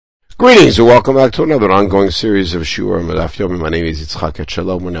Greetings and welcome back to another ongoing series of Shiurim Daf Yomi. My name is Yitzchak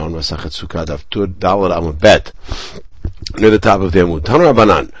Shalom. We're now on Masachet Sukkah Daf Tud Daled Amud Bet, near the top of the Amud. Tanu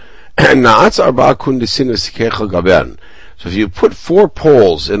Rabbanan. Na'atz arba'a kundisin v'sikechel gaben. So if you put 4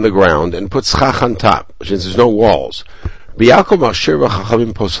 poles in the ground and put schach on top, which means there's no walls, Rabbi Yaakov machshir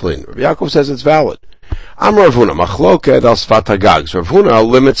v'chachamim poslin. Rabbi Yaakov says it's valid. Amar Rav Huna machloket al sfat hagag. So Rav Huna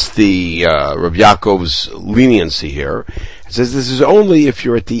limits the Rabbi Yaakov's leniency here. It says this is only if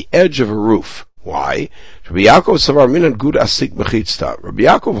you're at the edge of a roof. Why? Rabbi Yaakov savar minan gud asik mechitzta. Rabbi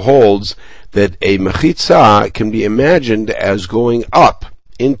Yaakov holds that a mechitza can be imagined as going up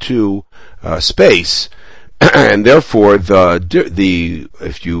into space, and therefore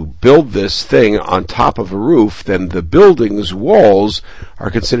if you build this thing on top of a roof, then the building's walls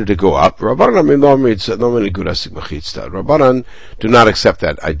are considered to go up. Rabbanan do not accept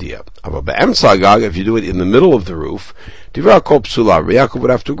that idea. If you do it in the middle of the roof, Yaakov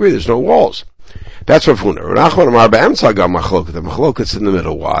would have to agree there's no walls. That's Rav Huna. The machloket's in the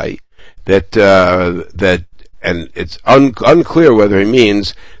middle. Why? And it's unclear whether he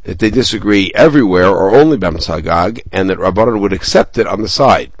means that they disagree everywhere or only b'emtzagag, and that Rabbanan would accept it on the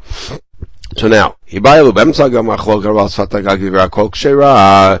side. So now, so the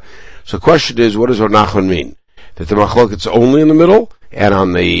question is, what does Rav Nachman mean? That the machloket's only in the middle,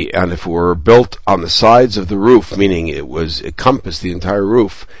 and if it were built on the sides of the roof, meaning it encompassed the entire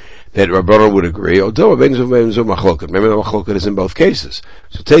roof, that Rabbanan would agree. Maybe the machlokет is in both cases.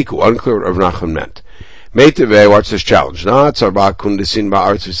 So take unclear what Rav Nachman meant. Watch this challenge. Now the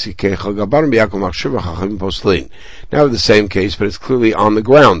same case, but it's clearly on the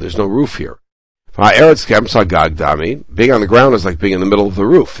ground. There's no roof here. Being on the ground is like being in the middle of the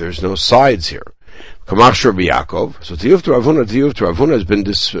roof. There's no sides here. So Tiyuf to Rav Huna has been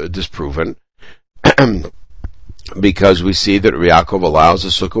disproven because we see that Yaakov allows a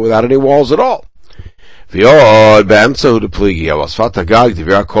sukkah without any walls at all.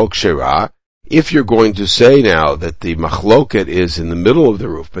 If you're going to say now that the machloket is in the middle of the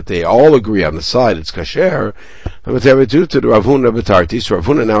roof, but they all agree on the side it's kasher, so Rav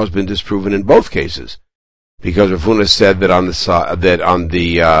Huna now has been disproven in both cases, because Rav Huna said that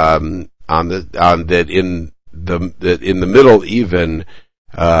in the middle even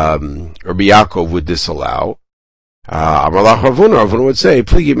Rabbi Yaakov would disallow. Rav Huna would say,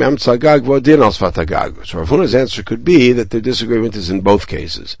 so Rav Huna's answer could be that the disagreement is in both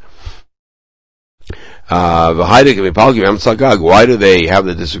cases. Why do they have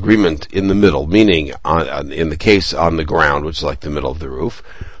the disagreement in the middle, meaning in the case on the ground, which is like the middle of the roof?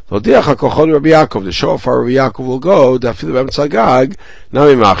 The shofar Rabbi Yaakov will go, that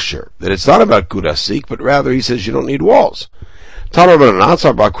it's not about gudasik, but rather he says you don't need walls. So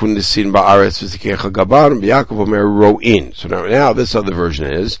now this other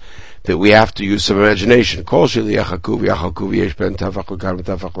version is that we have to use some imagination.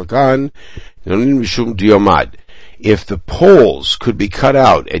 If the poles could be cut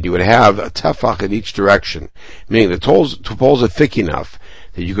out and you would have a tefach in each direction, meaning the poles are thick enough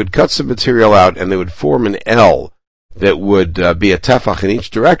that you could cut some material out and they would form an L that would be a tefach in each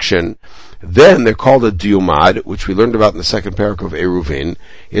direction, then they're called a diumad, which we learned about in the second parak of Eruvin,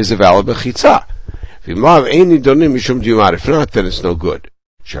 is a valid bechitza. If not, then it's no good.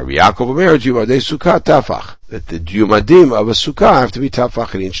 That the diumadim of a sukkah have to be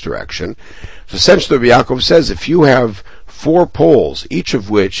tafach in each direction. So essentially, Rabbi Yaakov says if you have 4 poles, each of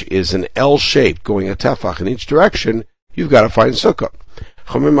which is an L shape going a tafach in each direction, you've got to find sukkah.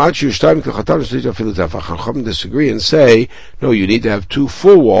 Chachamim disagree and say, no, you need to have 2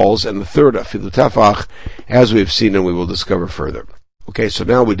 full walls and the third afilu tafach, as we've seen and we will discover further. Okay, so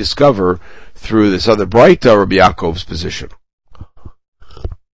now we discover through this other Braita Rabbi Yaakov's position.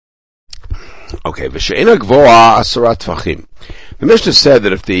 Okay, v'she'ena gvoa asarat tefachim. The Mishnah said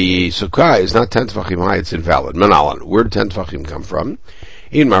that if the sukkah is not 10 tefachim high, it's invalid. Manalan, where did 10 tefachim come from?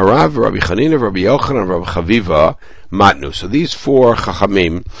 In Marav, Rabbi Chanina, Rabbi Yochanan, Rabbi Chaviva, matnu. So these 4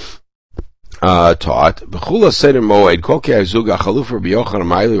 chachamim taught b'chula seder moed kol ke'azug achaluf Rabbi Yochanan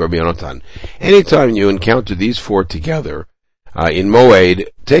ma'ili Rabbi Yonatan. Anytime you encounter these 4 together in moed,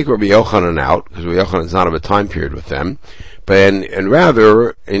 take Rabbi Yochanan out, because Rabbi Yochanan is not of a time period with them. And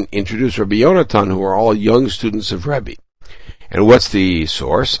rather introduce Rabbi Yonatan, who are all young students of Rebbe. And what's the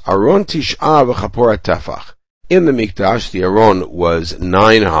source? Aron tish'a v'chaporat tefach. In the Mikdash, the Aron was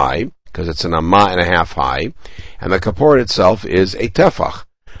 9 high, because it's an amma and a half high, and the kaporat itself is a tefach.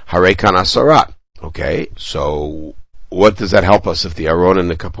 Harekan asarat. Okay, so what does that help us if the Aron and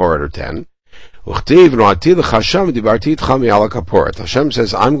the kaporat are 10? Hashem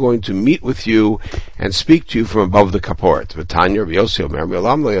says, I'm going to meet with you and speak to you from above the kaporet.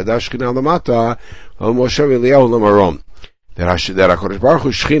 That HaKadosh Baruch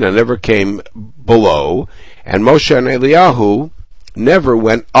Hu Shechina never came below, and Moshe and Eliyahu never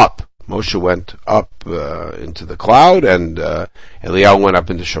went up. Moshe went up into the cloud, and Eliyahu went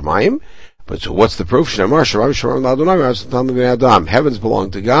up into Shemayim. But so what's the proof? Heavens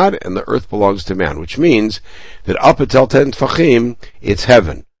belong to God, and the earth belongs to man, which means that up until 10 Tfachim, it's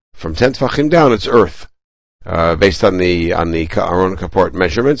heaven. From 10 Tfachim down, it's earth. Based on the Aron Kaporet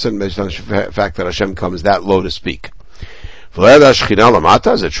measurements, and based on the fact that Hashem comes that low to speak. Is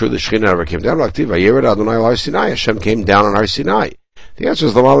it true the Shechina never came down? Hashem came down on Har Sinai. The answer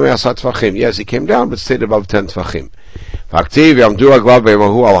is yes, he came down, but stayed above 10 Tfachim. In the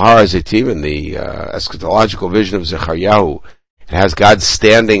eschatological vision of Zechariah, it has God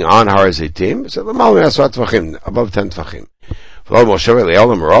standing on Har Zitim. It said above 10 Tfachim. Moshe and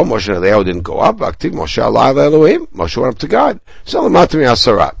Eliyahu didn't go up. Moshe went up to God. So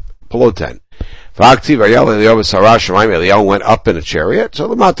below 10. Eliyahu went up in a chariot. So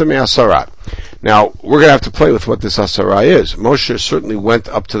now we're going to have to play with what this Asara is. Moshe certainly went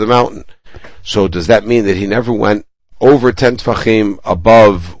up to the mountain. So does that mean that he never went over 10 Tfachim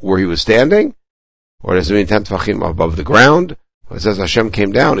above where he was standing? Or does it mean 10 Tfachim above the ground? Well, it says Hashem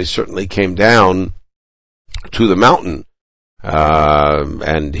came down. He certainly came down to the mountain.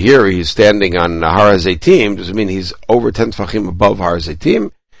 And here he's standing on Har HaZeitim. Does it mean he's over 10 Tfachim above Har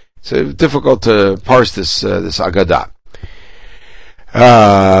HaZeitim? It's difficult to parse this Agadah.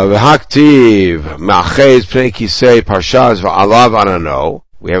 V'haktiv ma'achez pnei kisei parshaz v'alav anano.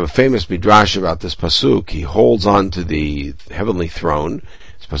 We have a famous midrash about this pasuk. He holds on to the heavenly throne.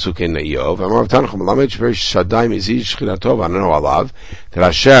 It's pasuk in Eov. That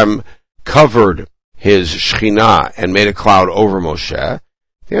Hashem covered his Shechina and made a cloud over Moshe.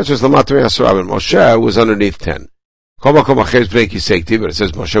 The answer is Lamatri Asura, but Moshe was underneath 10. But it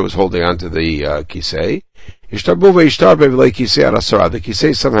says Moshe was holding on to the kisei. The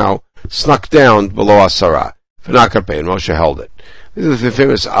kisei somehow snuck down below Asara. And Moshe held it. This is the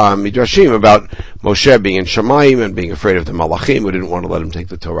famous midrashim about Moshe being in Shemayim and being afraid of the Malachim who didn't want to let him take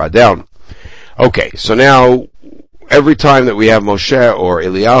the Torah down. Okay, so now every time that we have Moshe or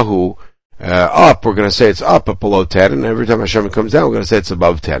Eliyahu up, we're going to say it's up below 10, and every time Hashem comes down, we're going to say it's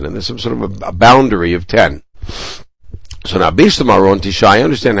above 10, and there's some sort of a boundary of 10. So now, Bishlam Aron Tisha, I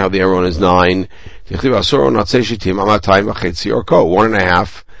understand how the Aron is 9. Or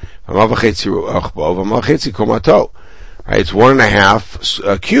 1.5, right, it's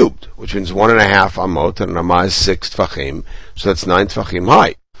 1.5 cubed, which means 1.5 amot, and an amah is 6 tfachim, so that's 9 tfachim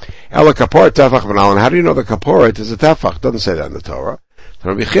high. Ela kaporet tefach b'nalan. How do you know the kaporet is a tefach? It doesn't say that in the Torah.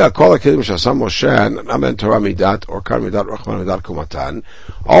 All the kelim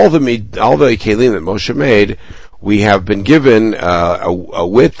that Moshe made, we have been given a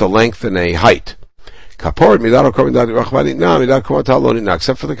width, a length, and a height. Except for the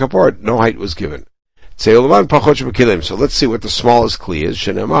kaporet, no height was given. So let's see what the smallest kli is.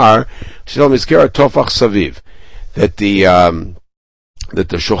 That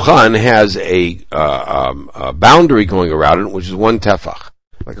the shulchan has a boundary going around it, which is 1 tefach,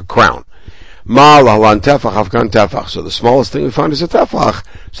 like a crown. So the smallest thing we find is a tefach,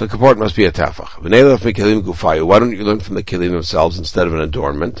 so the kaporet must be a tefach. Why don't you learn from the kelim themselves instead of an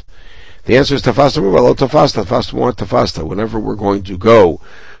adornment? The answer is tafasta lo tafasta, tafasta more tafasta. Whenever we're going to go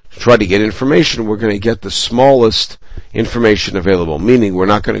to try to get information, we're going to get the smallest information available, meaning we're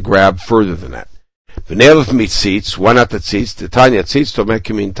not going to grab further than that. V'neilef mitzitz, why not the tzitz? The tanya tzitz to make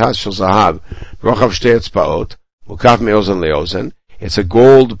him tas shel zahav, rochav shtei etzbaot, ukaf meozen leozen. It's a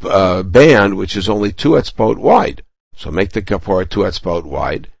gold band which is only 2 etzbaot wide. So make the kaporet 2 etzbaot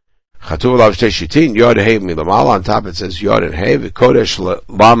wide. Chatuv alav shtei shitin, yod hey milamala. On top it says yod and hey, v'kodesh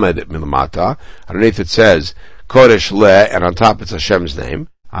lamed milamata. Underneath it says kodesh le, and on top it's Hashem's name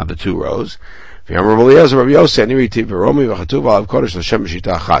on the 2 rows. V'yamar Eliezer Rabbi Yossi aniriti v'romi v'chatuv alav kodesh l'Hashem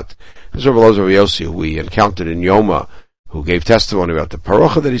b'shita achat. This is Rabbi Eliezer Rabbi Yossi, who we encountered in Yoma, who gave testimony about the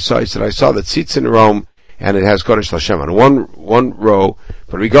parocha that he saw. He said, I saw that seats in Rome, and it has Kodesh Hashem on one row,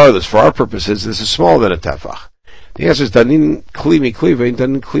 but regardless, for our purposes, this is smaller than a tefach. The answer is, Danin kli mi kli vein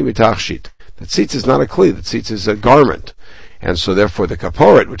danin kli mi tachshit. That seats is not a kli, that seats is a garment. And so therefore the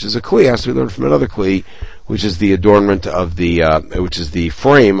kaporet, which is a kli, has to be learned from another kli, which is the adornment of the, which is the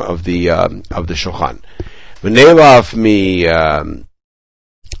frame of the shulchan. V'neilaf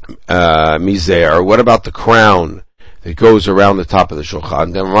mizer, what about the crown that goes around the top of the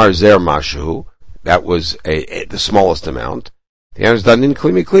shulchan? Demar zer mashu, that was the smallest amount. The answer is danin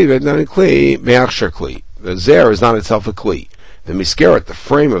kli mikli, danin kli me'achshar kli. The zer is not itself a kli. The miskeret, the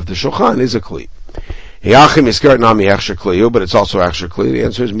frame of the shulchan, is a kli. Hiyachi miskeret nami achshar kli, but it's also achshar kli. The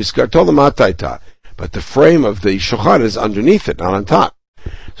answer is miskeret tolamataita. But the frame of the shulchan is underneath it, not on top.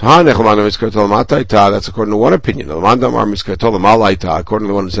 So that's according to one opinion. According to the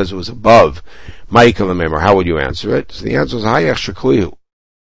one who says it was above Ma'ikal, how would you answer it? So the answer is Hayach Sheklihu.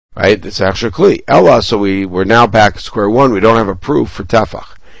 Right? It's Achshar Kli. Ella, so we're now back at square one. We don't have a proof for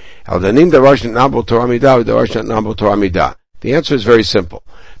Tefach. The answer is very simple.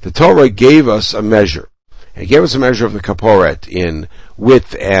 The Torah gave us a measure. It gave us a measure of the kaporet in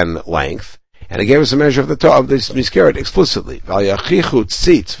width and length. And it gave us a measure of the this miskeret explicitly. The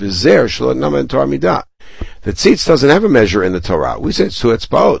tzitz doesn't have a measure in the Torah. We say it's two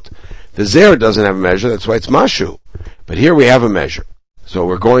etzbaot. The zer doesn't have a measure, that's why it's mashu. But here we have a measure. So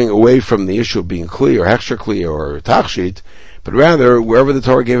we're going away from the issue of being kli or hechsher kli or tachshit, but rather wherever the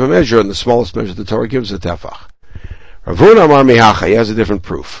Torah gave a measure, and the smallest measure the Torah gives is a tefach. Rav Huna Amar Mihacha, he has a different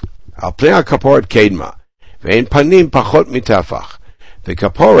proof. Al pnei kaporet kedma, ve'en panim pachot mitefach. The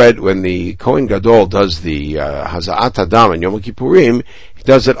kaporet, when the Kohen Gadol does the Haza'at Adam and Yom Kippurim, he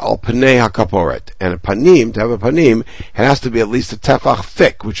does it al panei hakaporet. And a panim, to have a panim, it has to be at least a tefach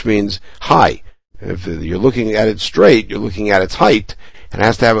thick, which means high. If you're looking at it straight, you're looking at its height, and it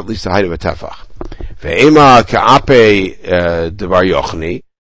has to have at least the height of a tefach. Ve'ema ka'ape devar yochni.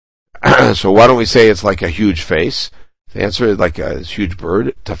 So why don't we say it's like a huge face? The answer is like a huge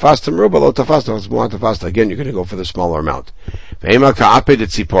bird. Tafasta meruba lo tafasta. Again, you're going to go for the smaller amount. Ve'ema ka'ape de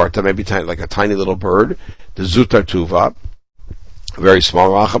tziporta, maybe like a tiny little bird. The zutar tuva, very small.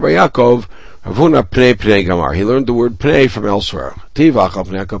 Rachabar Yaakov, Ravuna pnei pnei gamar. He learned the word pnei from elsewhere. Tivach al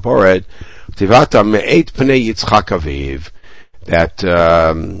pnei kaporet, tivata me'eit pnei Yitzchak Aviv. That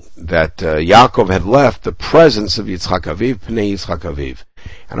Yaakov had left the presence of Yitzchak Aviv, pnei Yitzchak Aviv.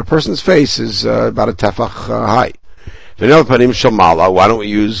 And a person's face is about a tefach high. Why don't we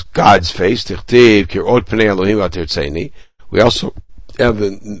use God's face? We also have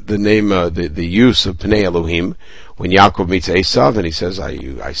the name, the use of Pnei Elohim when Yaakov meets Esav and he says,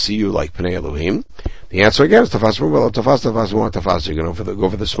 I see you like Pnei Elohim. The answer again is Tafas. You're going to go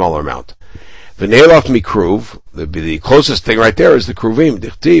for the smaller amount. The Neilaf Mikruv, the closest thing right there is the Kruvim.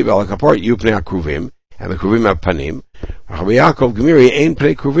 Dichtiv al kapor yu Pnei Kruvim, and the Kruvim have Panim. Yaakov Gemiri ein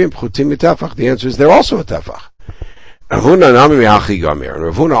Pnei Kruvim pchutim mitafach. The answer is they're also a tefach. Ravuna Nami Me'achi Gamir. And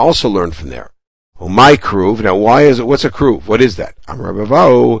Ravuna also learned from there. Oh, my kruv. Now, why is it? What's a kruv? What is that? Amar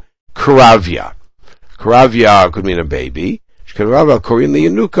Rabavo Karavya. Karavya could mean a baby. Shkaravya Korean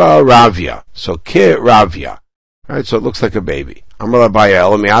Yanuka Ravya. So Ke Ravya. Right. So it looks like a baby. Amar Rabaya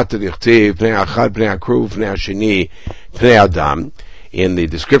Elamiata Dichtiv Pnei Achad Pnei Akruv Pnei Ashini Pnei Adam. In the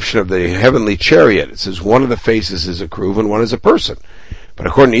description of the heavenly chariot, it says one of the faces is a kruv and one is a person. But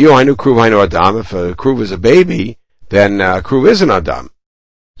according to you, I knew kruv, I know Adam. If a kruv is a baby, then kruv is an Adam.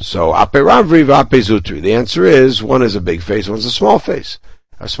 So, ape ravri v'ape zutri. The answer is, one is a big face, one's a small face.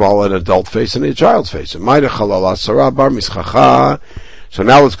 A small, an adult face, and a child's face. So now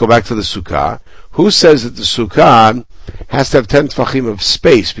let's go back to the sukkah. Who says that the sukkah has to have 10 tfachim of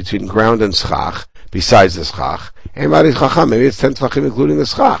space between ground and schach, besides the schach? And maybe it's 10 tfachim including the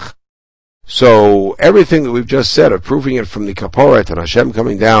schach. So, everything that we've just said, of proving it from the kaporet and Hashem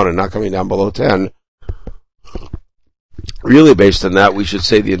coming down and not coming down below 10, really, based on that, we should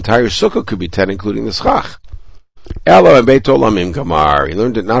say the entire sukkah could be 10, including the schach. Elo and Beit Olamim Gamar. He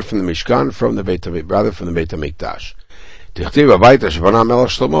learned it not from the Mishkan, rather from the Beit HaMikdash. Tichtiv Abayta Shavana Melech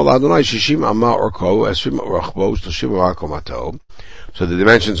Shlomo L'Adonai Shishim Amma Orko Esrim Orachbo Shloshim Komato. So the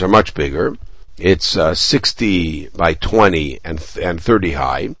dimensions are much bigger. It's 60 by 20 and 30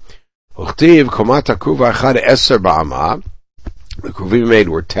 high. Uchtiv Komata Kruva Echad Eser Ba'ama. The Kruvim made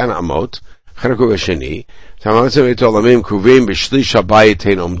were 10 amot.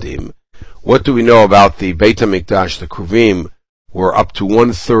 What do we know about the Beit HaMikdash? The Kruvim were up to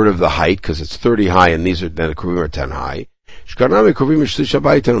 1/3 of the height, because it's 30 high, and the Kruvim are 10 high. The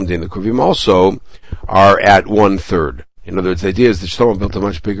Kruvim also are at 1/3. In other words, the idea is that Shlomo built a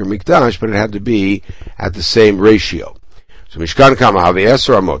much bigger Mikdash, but it had to be at the same ratio. So Mishkan Kama Havi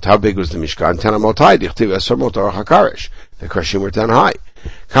Eser Amot. How big was the Mishkan? 10 amot high. Dichtiv Eser Amot Aruch HaKaresh. The Krashim were 10 high.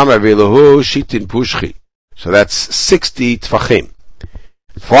 Kama Vilahu Shitin Pushchi. So that's 60 Tfachim.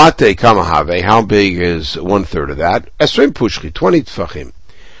 Fate Kama Have. How big is 1/3 of that? Esrim Pushchi. 20 Tfachim.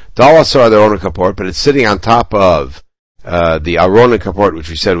 Dalasar the Aron Kaport, but it's sitting on top of the Aron Kaport, which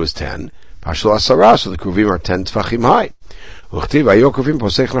we said was 10. Pashul Asara. So the Kruvim are 10 Tfachim high. The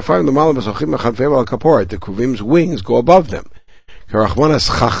Kruvim's wings go above them. And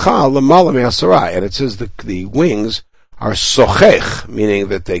it says the wings are sochech, meaning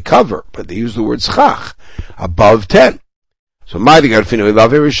that they cover, but they use the word schach, above 10. So who says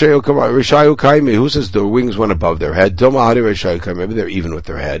the wings went above their head? Maybe they're even with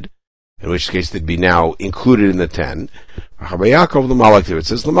their head, in which case they'd be now included in the 10. It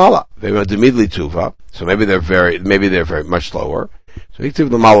says lamala. So maybe they're very much lower. So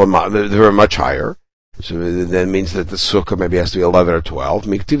they're much higher. So that means that the sukkah maybe has to be 11 or 12.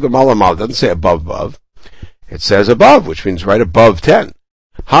 It doesn't say above. It says above, which means right above 10.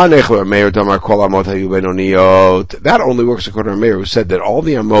 That only works according to Meir, who said that all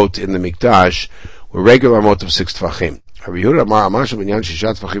the amot in the mikdash were regular amot of 6 tfachim. Rabbi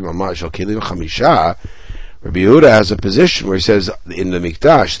Yehuda has a position where he says in the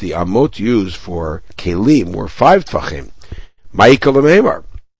mikdash the amot used for kelim were 5 tfachim.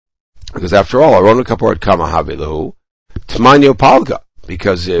 Because after all, Aron Kaporet Kama Havilu Tmanyo Palga.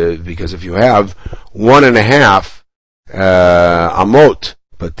 Because if you have 1.5 amot,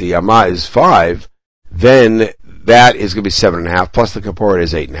 but the Amma is 5, then that is going to be 7.5, plus the Kaporet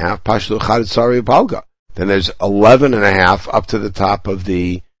is 8.5, Pashlu Chad Sari Palga. Then there's 11.5 up to the top of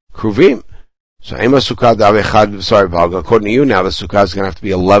the Kruvim. So Ema Sukkah Dave Chad Sari Palga, according to you now, the Sukkah is going to have to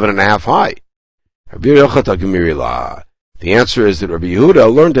be 11.5 high. The answer is that Rabbi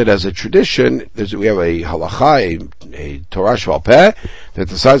Yehuda learned it as a tradition. We have a halacha, a Torah Shval Peh, that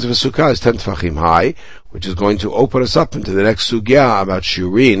the size of a sukkah is 10 tefachim high, which is going to open us up into the next sugya about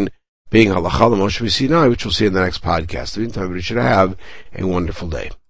shiurin being halacha l'Moshe Sinai, which we'll see in the next podcast. In the meantime, everybody should have a wonderful day.